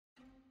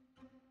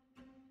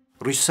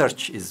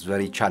Research is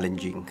very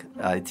challenging.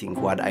 I think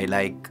what I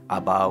like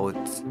about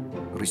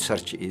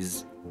research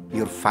is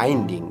your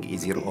finding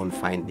is your own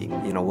finding.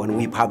 You know, when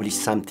we publish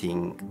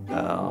something,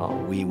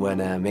 we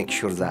want to make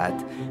sure that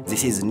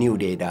this is new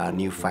data,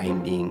 new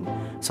finding,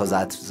 so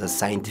that the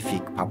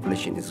scientific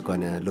population is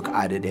going to look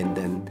at it and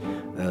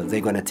then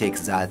they're going to take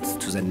that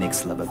to the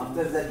next level.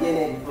 After the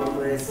DNA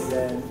progress,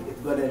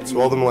 so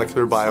all the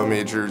molecular bio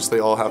majors, they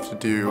all have to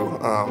do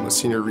a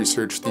senior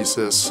research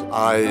thesis.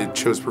 I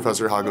chose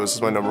Professor Hagos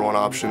as my #1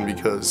 option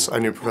because I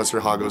knew Professor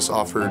Hagos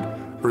offered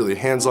a really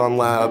hands-on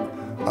lab.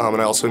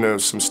 And I also know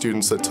some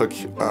students that took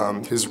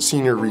his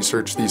senior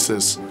research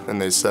thesis,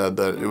 and they said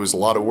that it was a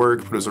lot of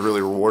work, but it was a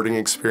really rewarding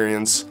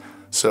experience.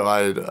 So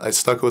I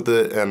stuck with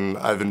it, and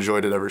I've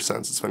enjoyed it ever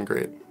since. It's been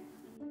great.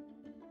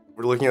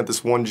 We're looking at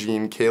this one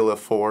gene,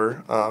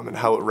 KLF4, and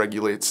how it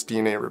regulates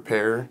DNA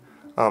repair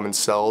in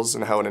cells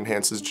and how it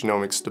enhances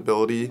genomic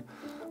stability.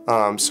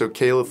 So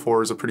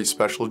KLF4 is a pretty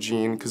special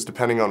gene because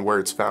depending on where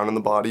it's found in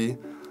the body,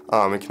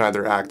 it can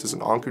either act as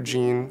an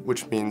oncogene,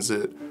 which means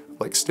it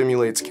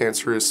stimulates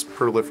cancerous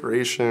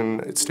proliferation,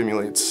 it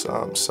stimulates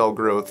cell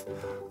growth,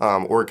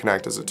 or it can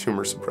act as a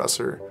tumor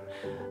suppressor.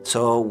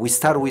 So we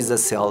start with the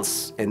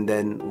cells and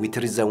then we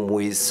treat them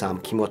with some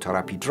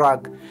chemotherapy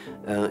drug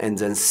and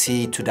then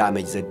see to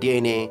damage the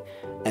DNA.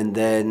 And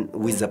then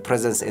with the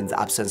presence and the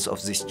absence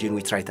of this gene,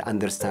 we try to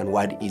understand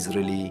what is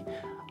really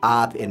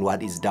up and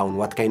what is down,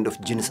 what kind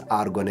of genes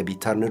are going to be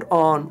turned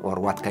on or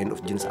what kind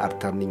of genes are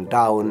turning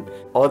down.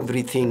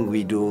 Everything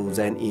we do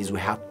then is we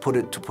have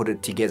to put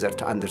it together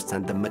to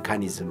understand the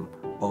mechanism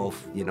of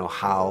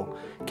how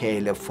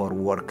KLF4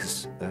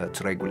 works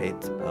to regulate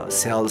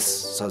cells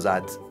so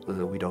that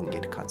we don't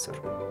get cancer.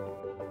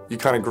 You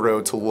kind of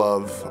grow to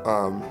love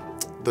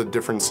the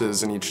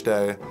differences in each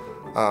day.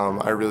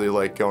 I really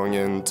like going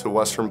into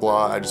Western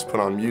Bloc. I just put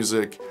on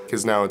music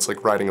because now it's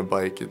like riding a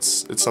bike.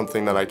 It's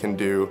something that I can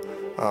do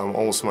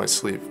almost in my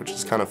sleep, which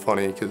is kind of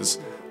funny because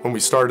when we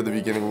started the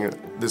beginning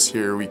this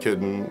year, we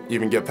couldn't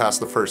even get past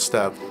the first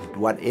step.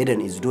 What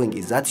Eden is doing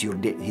is that's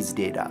his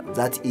data.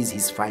 That is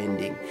his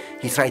finding.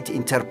 He tried to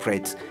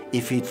interpret.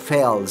 If it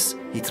fails,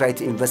 he tried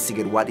to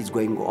investigate what is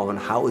going on,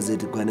 how is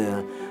it going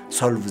to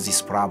solve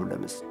these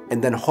problems.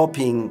 And then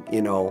hoping,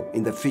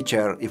 in the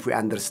future, if we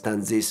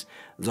understand this,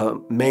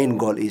 the main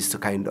goal is to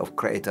kind of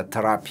create a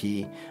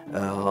therapy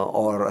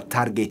or a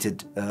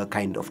targeted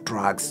kind of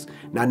drugs,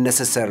 not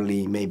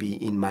necessarily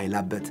maybe in my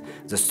lab, but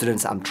the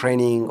students I'm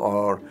training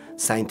or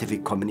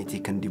scientific community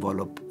can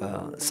develop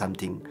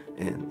something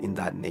in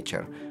that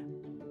nature.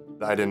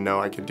 I didn't know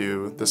I could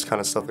do this kind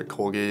of stuff at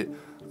Colgate,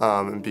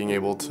 and being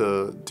able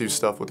to do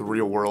stuff with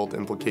real-world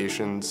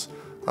implications,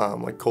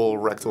 like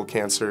colorectal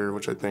cancer,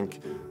 which I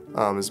think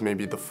is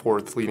maybe the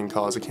 4th leading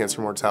cause of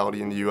cancer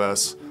mortality in the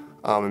U.S.,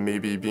 and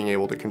maybe being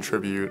able to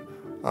contribute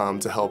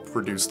to help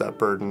reduce that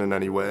burden in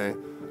any way,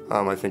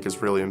 I think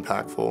is really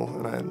impactful,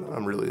 and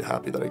I'm really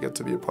happy that I get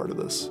to be a part of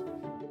this.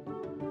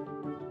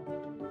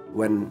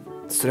 When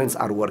students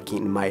are working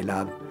in my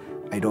lab,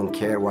 I don't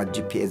care what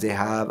GPA they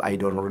have, I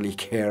don't really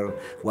care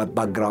what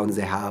backgrounds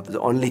they have. The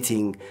only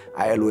thing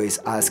I always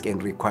ask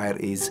and require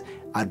is,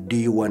 do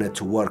you want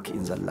to work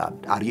in the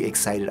lab? Are you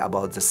excited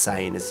about the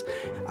science?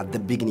 At the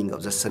beginning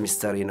of the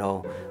semester,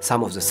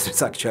 some of the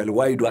students actually,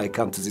 why do I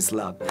come to this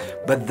lab?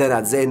 But then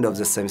at the end of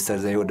the semester,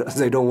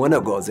 they don't want to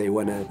go. They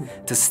want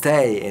to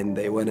stay and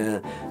they want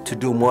to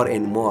do more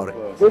and more.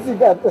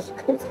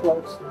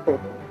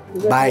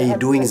 By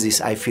doing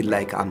this, I feel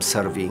like I'm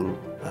serving.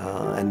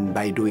 And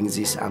by doing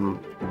this, I'm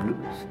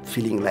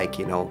feeling like,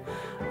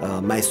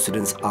 my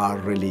students are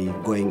really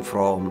going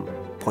from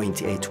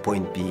point A to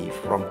point B,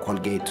 from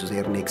Colgate to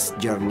their next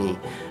journey.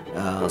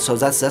 So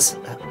that's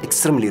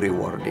extremely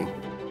rewarding.